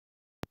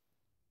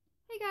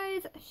Hey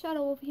guys,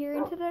 Shadow Wolf here,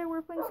 and today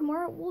we're playing some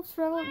more Wolf's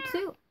Rebel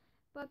 2.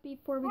 But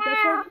before we get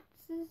started,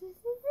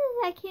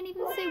 I can't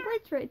even say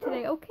words right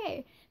today.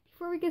 Okay,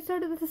 before we get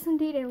started, this is some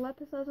D-Day.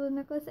 Episodes with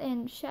Nicholas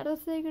and Shadow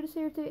today. Go to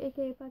Sarah 2,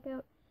 aka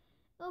Blackout.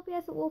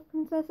 LPS at Wolf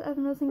Princess,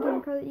 Evanos and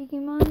Game Carl, EK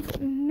Mons,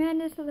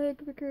 Madness of the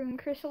Hickory Crew, and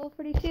Crystal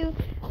 42.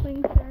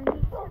 Links are in the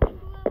description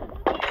below.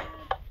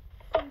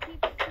 Some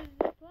peeps to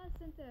the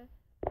placenta.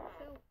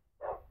 So,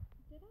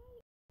 did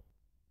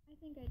I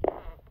think I did.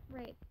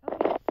 Right,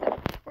 okay, so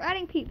we're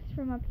adding peeps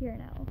from up here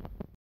now.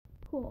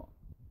 Cool.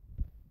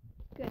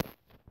 Good.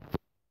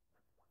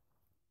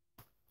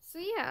 So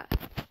yeah,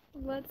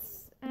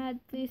 let's add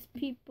these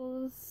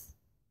peoples.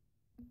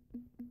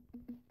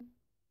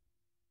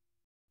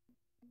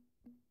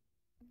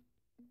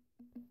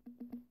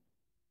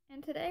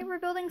 And today we're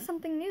building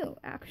something new,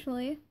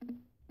 actually.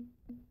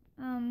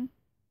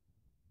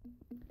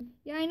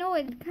 Yeah, I know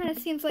it kind of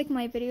seems like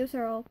my videos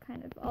are all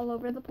kind of all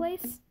over the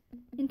place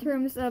in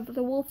terms of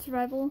the wolf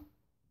survival.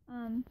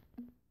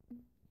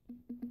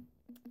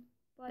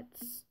 But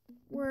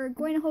we're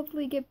going to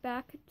hopefully get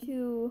back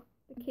to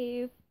the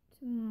cave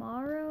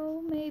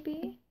tomorrow,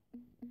 maybe?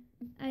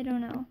 I don't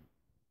know.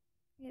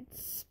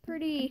 It's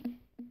pretty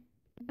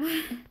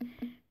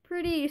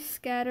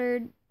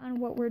scattered on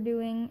what we're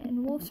doing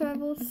in wolf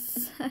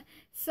survivals,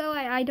 so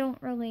I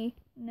don't really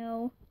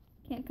know.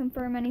 Can't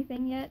confirm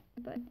anything yet,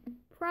 but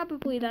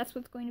probably that's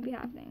what's going to be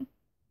happening.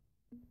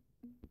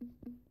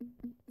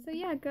 So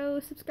yeah, go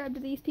subscribe to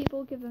these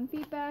people, give them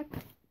feedback,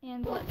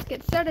 and let's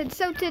get started.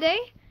 So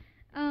today,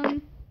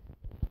 no,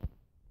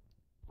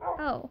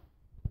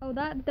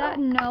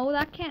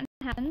 that can't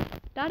happen.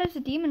 That is a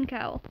demon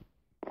cow.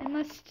 I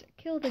must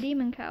kill the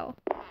demon cow.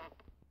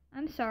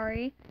 I'm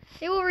sorry.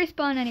 It will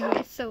respawn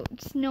anyway, so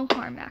it's no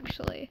harm,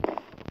 actually.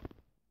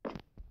 That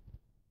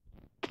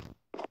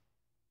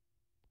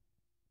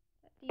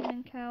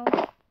demon cow.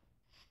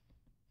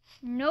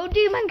 No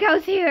demon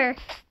cows here!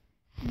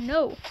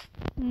 No.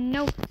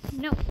 No.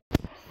 No.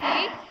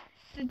 See?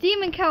 The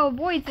demon cow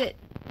avoids it,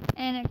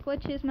 and it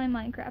glitches my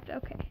Minecraft.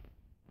 Okay.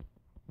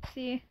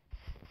 See?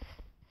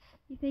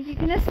 You think you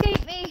can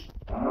escape me?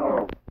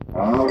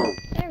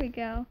 There we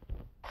go.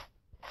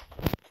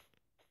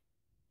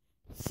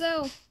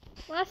 So,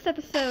 last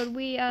episode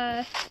we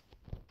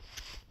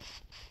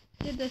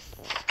did this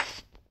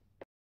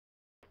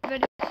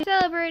video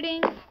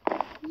celebrating.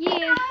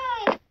 Yeah.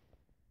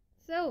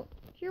 So,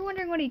 if you're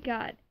wondering what he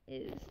got,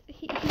 is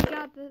he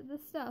got the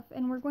stuff,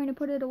 and we're going to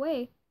put it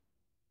away.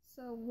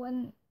 So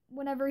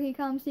whenever he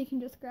comes, he can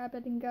just grab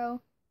it and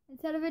go,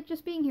 instead of it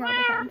just being here all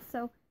the time.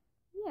 So,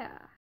 yeah.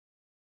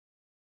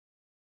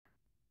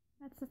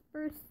 That's the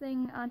first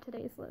thing on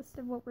today's list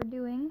of what we're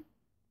doing.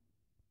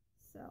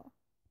 So.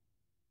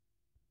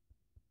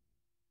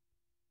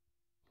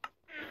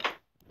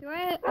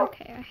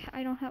 Okay,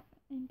 I don't have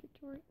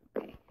inventory.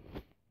 Okay.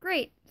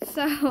 Great.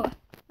 So,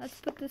 let's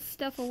put this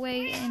stuff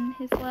away in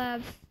his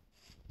lab.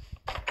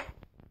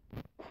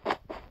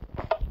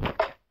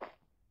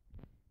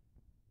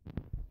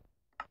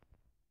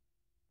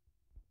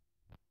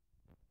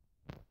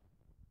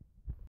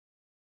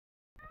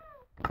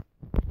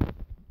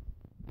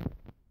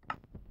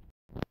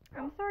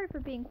 I'm sorry for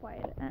being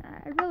quiet.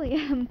 I really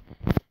am.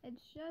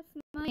 It's just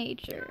my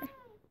nature.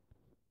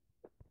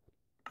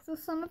 So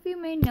some of you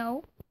may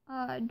know,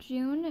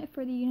 June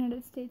for the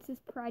United States is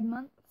Pride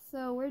Month.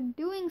 So we're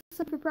doing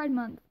something for Pride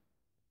Month.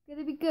 It's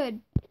gonna be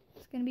good.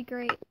 It's gonna be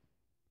great.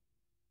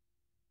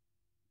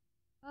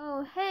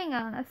 Oh, hang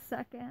on a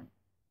second.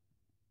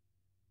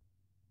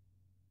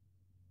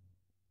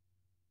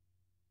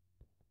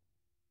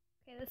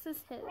 Okay, this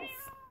is his.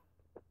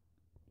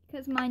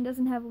 Because mine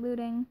doesn't have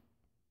looting.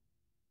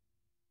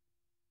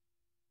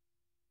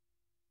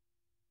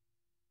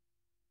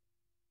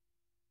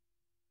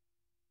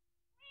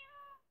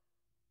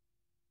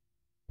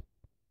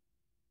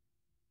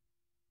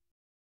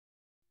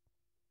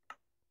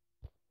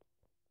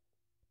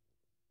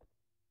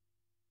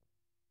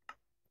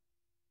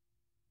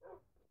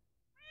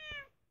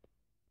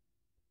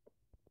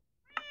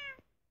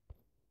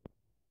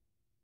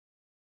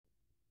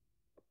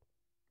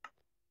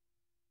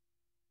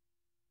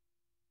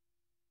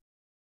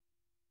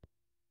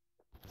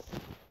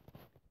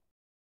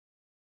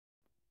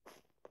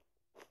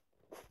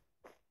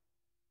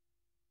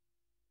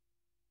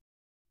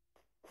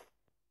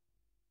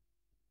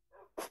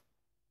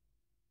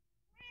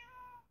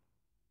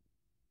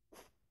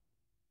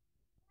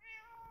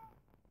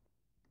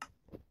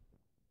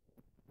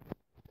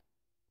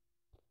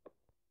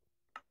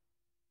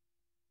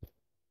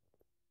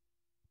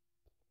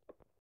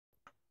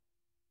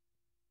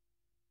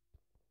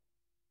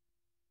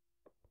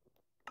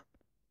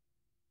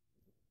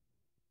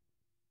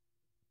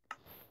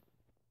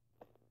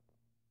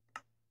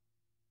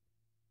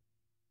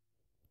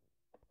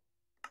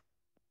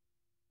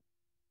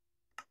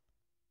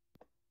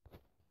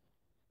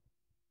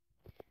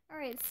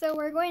 Alright, so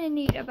we're going to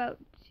need about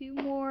 2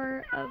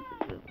 more of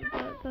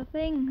the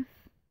things.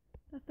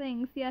 The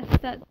things, yes,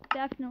 that's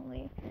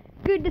definitely.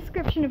 Good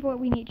description of what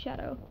we need,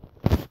 Shadow.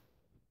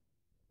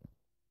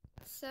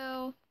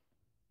 so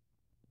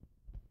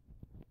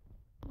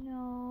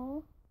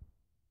no.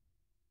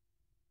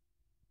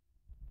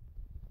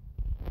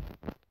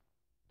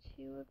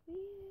 2 of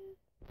these.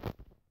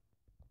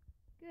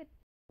 Good.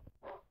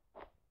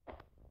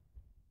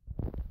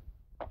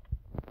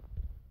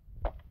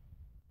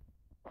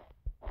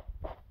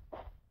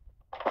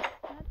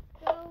 Let's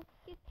go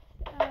get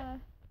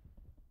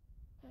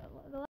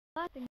the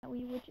last thing that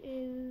we, which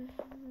is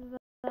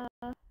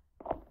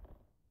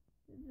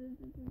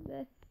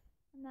this.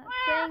 I'm not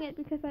saying it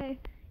because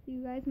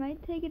you guys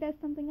might take it as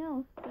something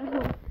else.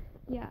 So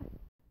yeah.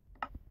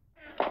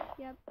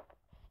 Yep.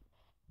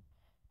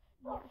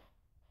 Yeah.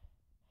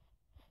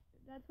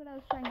 That's what I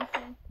was trying to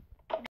say.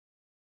 I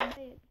didn't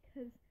say it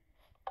because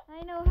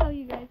I know how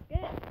you guys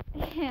get,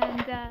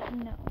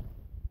 and no.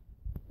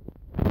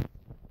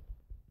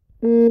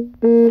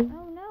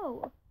 Oh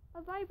no,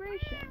 a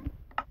vibration.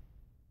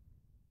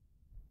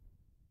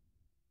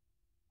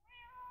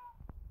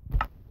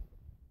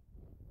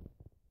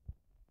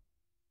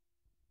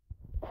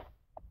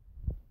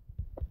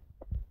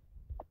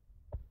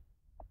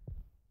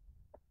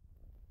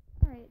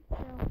 Alright, so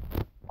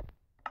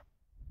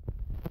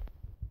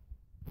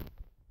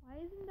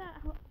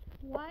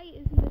why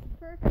isn't this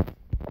perfect?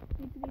 It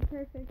needs to be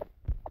perfect.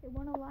 It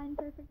won't align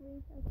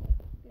perfectly. Okay,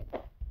 good.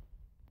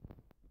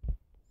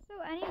 So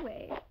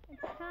anyway,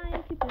 it's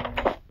time to build.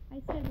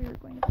 I said we were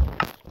going to build.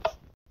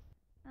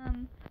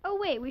 Oh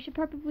wait, we should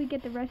probably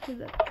get the rest of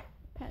the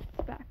pets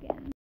back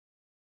in.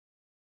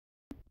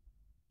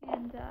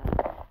 And,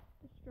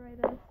 destroy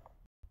this.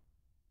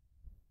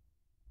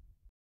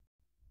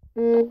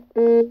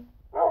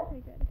 Okay,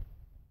 good.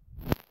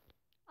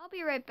 I'll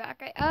be right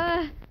back.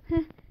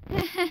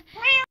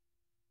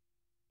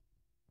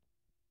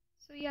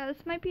 So yeah,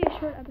 this might be a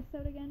short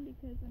episode again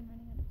because I'm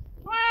running out of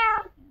space.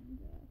 And,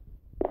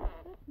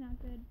 that's not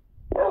good.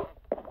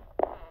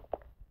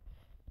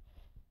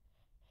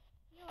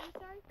 Yo, I'm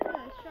sorry for the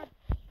short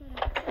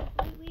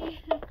episodes lately.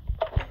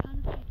 I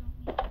honestly don't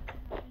mean that to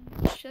happen.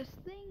 It's just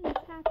things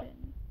happen.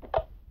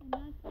 And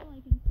that's all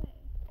I can say.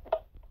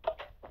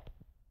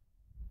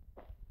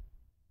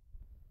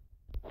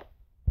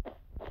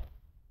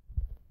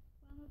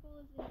 Flammable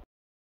is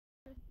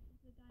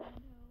the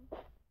diamond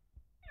hoe.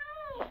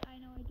 I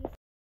know I just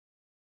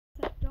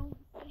said don't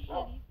say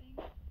anything.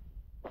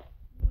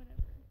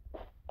 Whatever.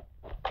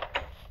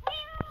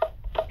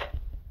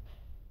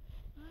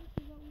 On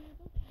to what we were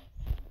building.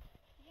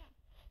 So, yeah.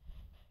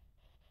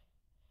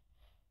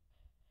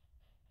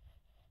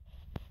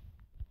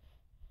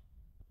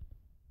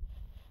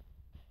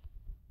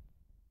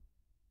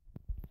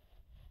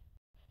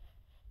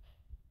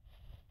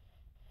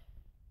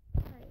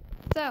 Alright,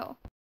 so.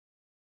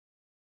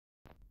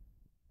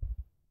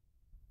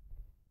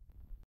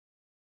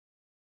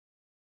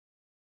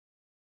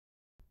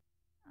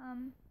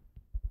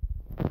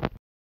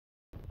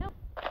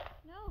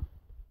 No.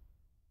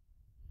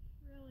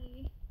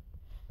 Really.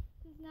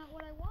 This is not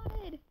what I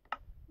wanted.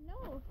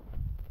 No.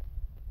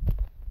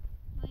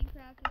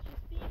 Minecraft is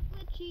just being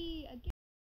glitchy again.